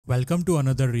Welcome to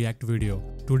another React video.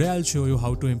 Today I'll show you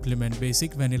how to implement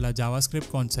basic vanilla JavaScript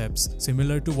concepts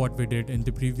similar to what we did in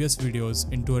the previous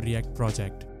videos into a React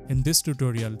project. In this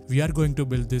tutorial, we are going to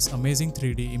build this amazing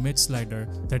 3D image slider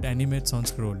that animates on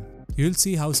scroll. You'll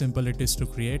see how simple it is to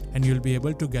create and you'll be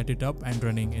able to get it up and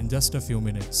running in just a few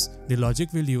minutes. The logic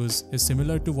we'll use is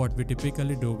similar to what we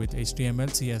typically do with HTML,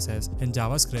 CSS and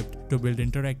JavaScript to build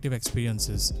interactive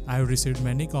experiences. I have received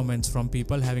many comments from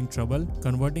people having trouble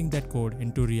converting that code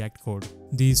into React code.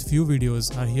 These few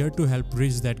videos are here to help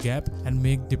bridge that gap and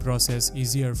make the process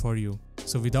easier for you.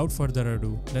 So without further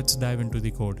ado, let's dive into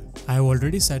the code. I have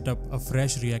already set up a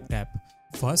fresh React app.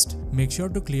 First, make sure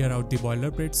to clear out the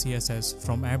boilerplate CSS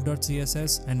from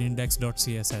app.css and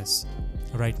index.css.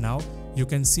 Right now, you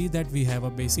can see that we have a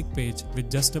basic page with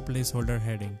just a placeholder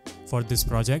heading. For this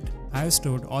project, I have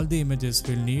stored all the images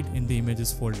we'll need in the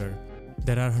images folder.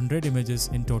 There are 100 images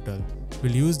in total.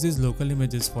 We'll use these local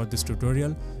images for this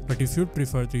tutorial, but if you'd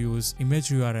prefer to use image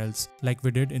URLs like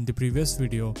we did in the previous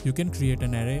video, you can create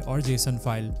an array or JSON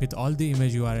file with all the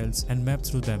image URLs and map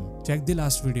through them. Check the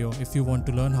last video if you want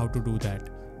to learn how to do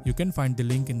that. You can find the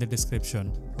link in the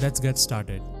description. Let's get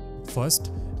started.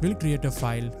 First, we'll create a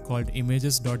file called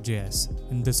images.js.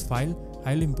 In this file,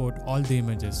 I'll import all the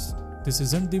images. This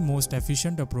isn't the most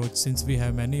efficient approach since we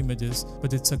have many images,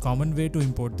 but it's a common way to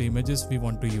import the images we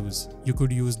want to use. You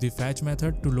could use the fetch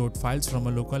method to load files from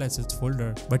a local assets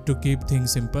folder, but to keep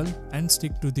things simple and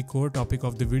stick to the core topic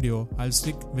of the video, I'll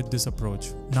stick with this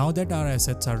approach. Now that our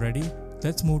assets are ready,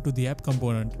 let's move to the app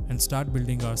component and start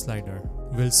building our slider.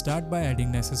 We'll start by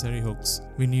adding necessary hooks.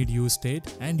 We need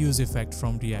useState and useEffect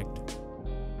from React.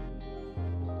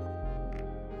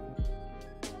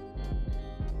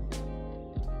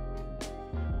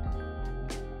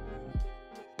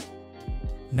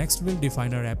 Next, we'll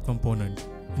define our app component.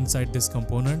 Inside this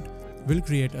component, we'll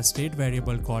create a state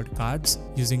variable called cards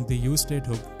using the useState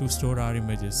hook to store our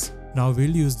images. Now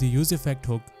we'll use the useEffect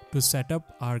hook to set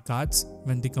up our cards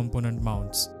when the component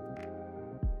mounts.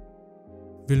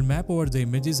 We'll map over the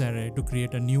images array to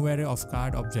create a new array of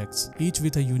card objects, each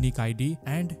with a unique ID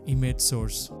and image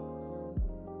source.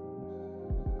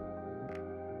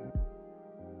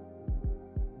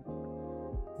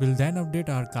 We'll then update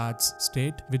our cards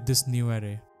state with this new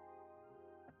array.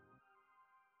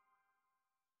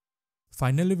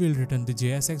 Finally, we'll return the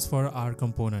JSX for our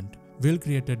component. We'll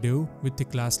create a div with the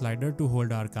class slider to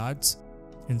hold our cards.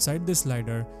 Inside this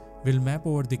slider, we'll map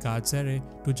over the cards array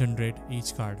to generate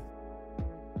each card.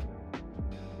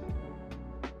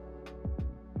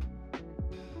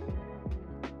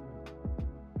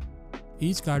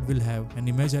 Each card will have an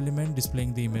image element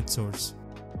displaying the image source.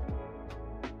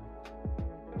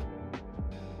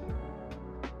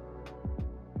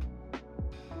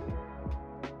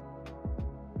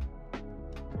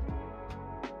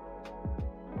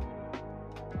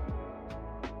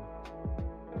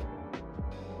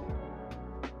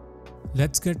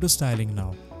 Let's get to styling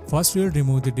now. First, we'll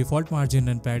remove the default margin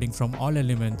and padding from all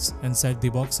elements and set the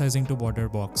box sizing to border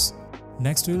box.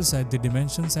 Next, we'll set the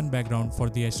dimensions and background for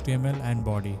the HTML and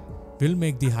body. We'll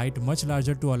make the height much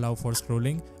larger to allow for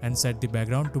scrolling and set the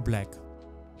background to black.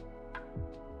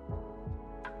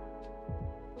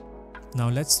 Now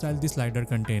let's style the slider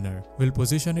container. We'll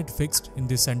position it fixed in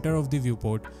the center of the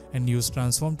viewport and use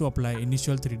transform to apply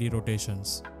initial 3D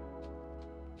rotations.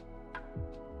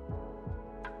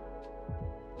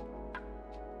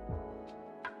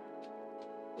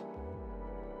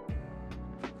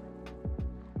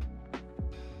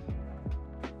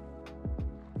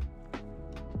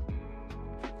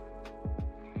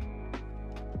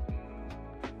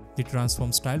 The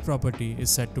transform style property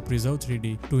is set to preserve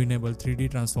 3D to enable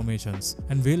 3D transformations,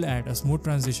 and we'll add a smooth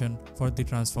transition for the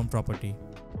transform property.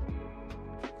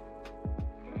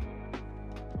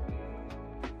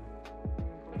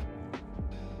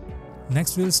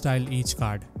 Next, we'll style each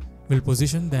card. We'll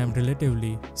position them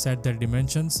relatively, set their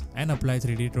dimensions, and apply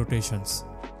 3D rotations.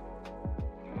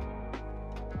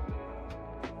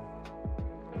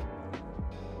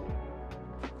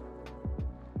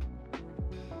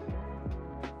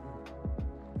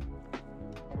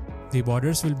 The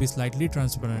borders will be slightly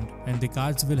transparent and the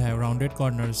cards will have rounded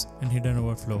corners and hidden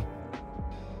overflow.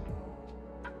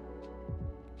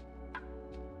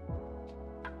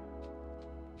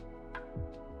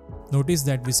 Notice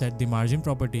that we set the margin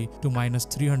property to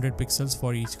 -300 pixels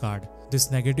for each card.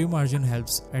 This negative margin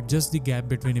helps adjust the gap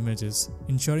between images,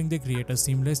 ensuring they create a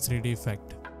seamless 3D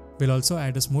effect. We'll also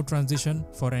add a smooth transition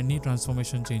for any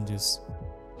transformation changes.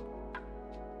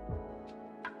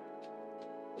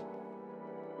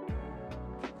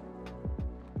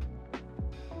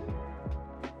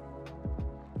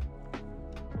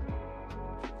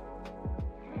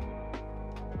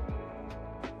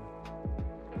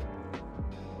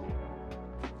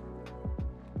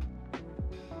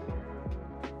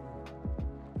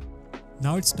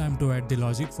 Now it's time to add the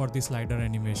logic for the slider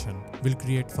animation. We'll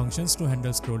create functions to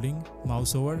handle scrolling,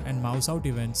 mouse over and mouse out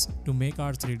events to make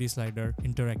our 3D slider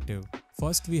interactive.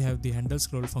 First we have the handle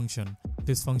scroll function.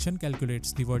 This function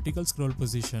calculates the vertical scroll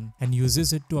position and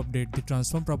uses it to update the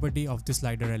transform property of the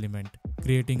slider element,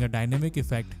 creating a dynamic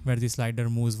effect where the slider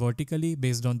moves vertically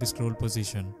based on the scroll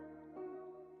position.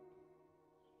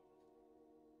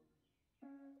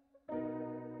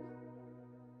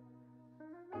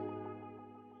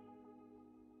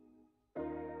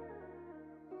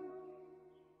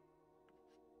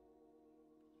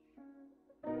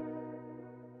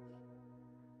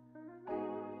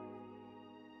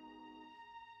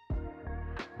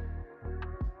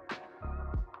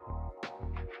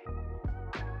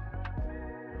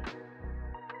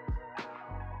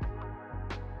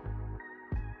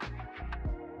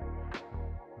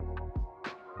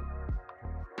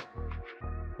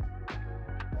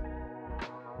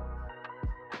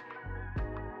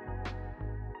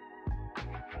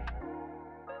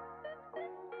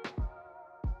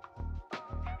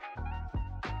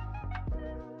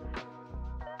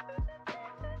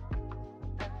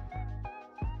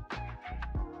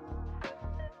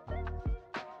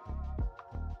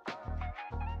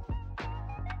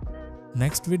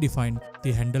 Next we define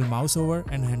the handle mouse over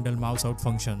and handle mouse out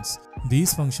functions.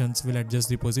 These functions will adjust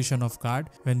the position of card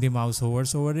when the mouse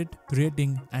hovers over it,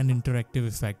 creating an interactive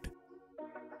effect.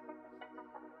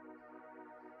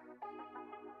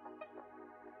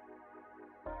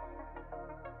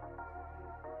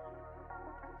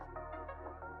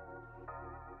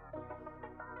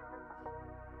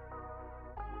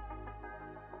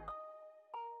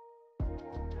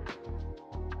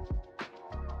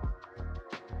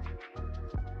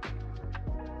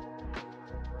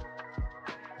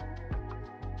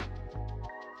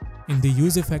 In the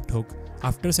use effect hook,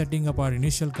 after setting up our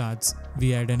initial cards,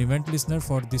 we add an event listener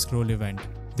for the scroll event.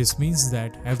 This means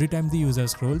that every time the user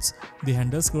scrolls, the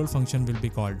handle scroll function will be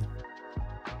called.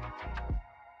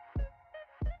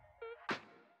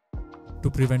 To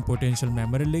prevent potential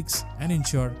memory leaks and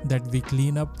ensure that we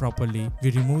clean up properly,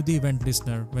 we remove the event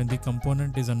listener when the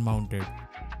component is unmounted.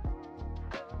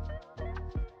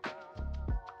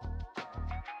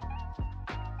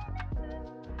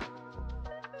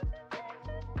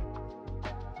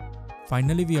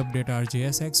 Finally, we update our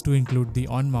JSX to include the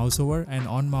on mouse over and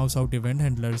on mouse out event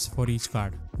handlers for each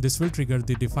card. This will trigger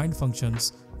the defined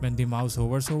functions when the mouse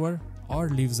hovers over or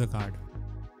leaves the card.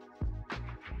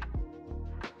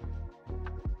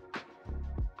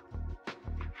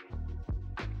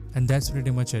 And that's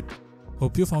pretty much it.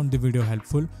 Hope you found the video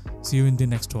helpful. See you in the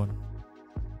next one.